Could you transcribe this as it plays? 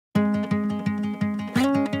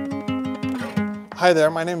Hi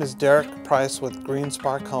there, my name is Derek Price with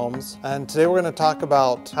GreenSpark Homes, and today we're going to talk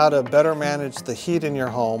about how to better manage the heat in your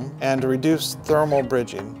home and to reduce thermal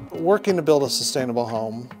bridging. Working to build a sustainable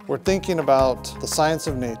home, we're thinking about the science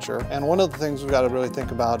of nature, and one of the things we've got to really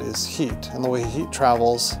think about is heat and the way heat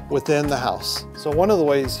travels within the house. So one of the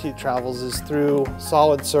ways heat travels is through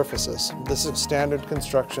solid surfaces. This is standard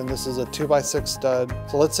construction. This is a 2x6 stud.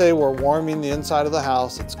 So let's say we're warming the inside of the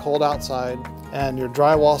house, it's cold outside, and your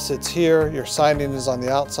drywall sits here, your siding is on the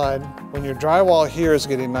outside. When your drywall here is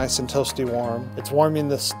getting nice and toasty warm, it's warming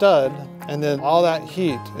the stud, and then all that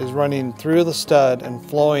heat is running through the stud and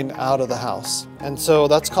flowing out of the house. And so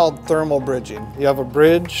that's called thermal bridging. You have a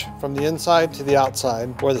bridge from the inside to the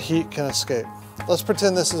outside where the heat can escape. Let's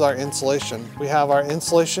pretend this is our insulation. We have our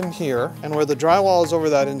insulation here, and where the drywall is over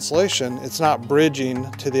that insulation, it's not bridging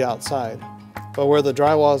to the outside. But where the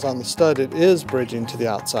drywall is on the stud, it is bridging to the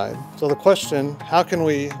outside. So the question, how can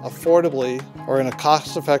we affordably, or in a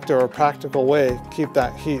cost-effective or practical way, keep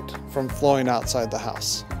that heat from flowing outside the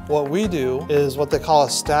house? What we do is what they call a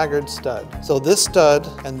staggered stud. So this stud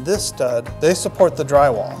and this stud, they support the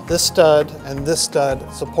drywall. This stud and this stud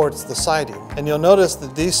supports the siding. And you'll notice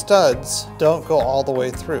that these studs don't go all the way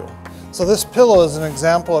through. So this pillow is an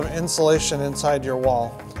example of insulation inside your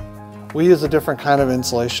wall. We use a different kind of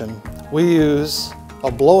insulation. We use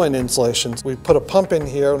a blow-in insulation. We put a pump in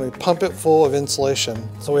here and we pump it full of insulation.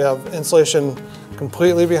 So we have insulation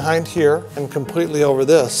completely behind here and completely over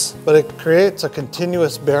this, but it creates a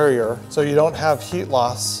continuous barrier so you don't have heat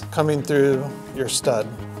loss coming through your stud.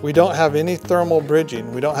 We don't have any thermal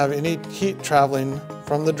bridging. We don't have any heat traveling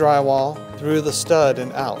from the drywall through the stud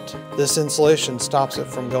and out. This insulation stops it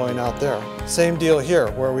from going out there. Same deal here,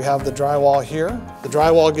 where we have the drywall here. The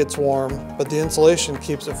drywall gets warm, but the insulation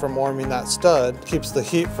keeps it from warming that stud, keeps the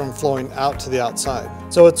heat from flowing out to the outside.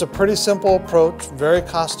 So it's a pretty simple approach, very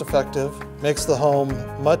cost effective, makes the home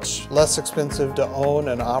much less expensive to own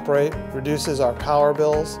and operate, reduces our power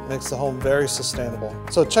bills, makes the home very sustainable.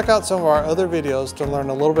 So check out some of our other videos to learn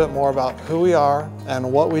a little bit more about who we are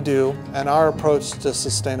and what we do and our approach to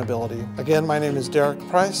sustainability. Again, my name is Derek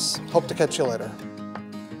Price. Hope to catch you later.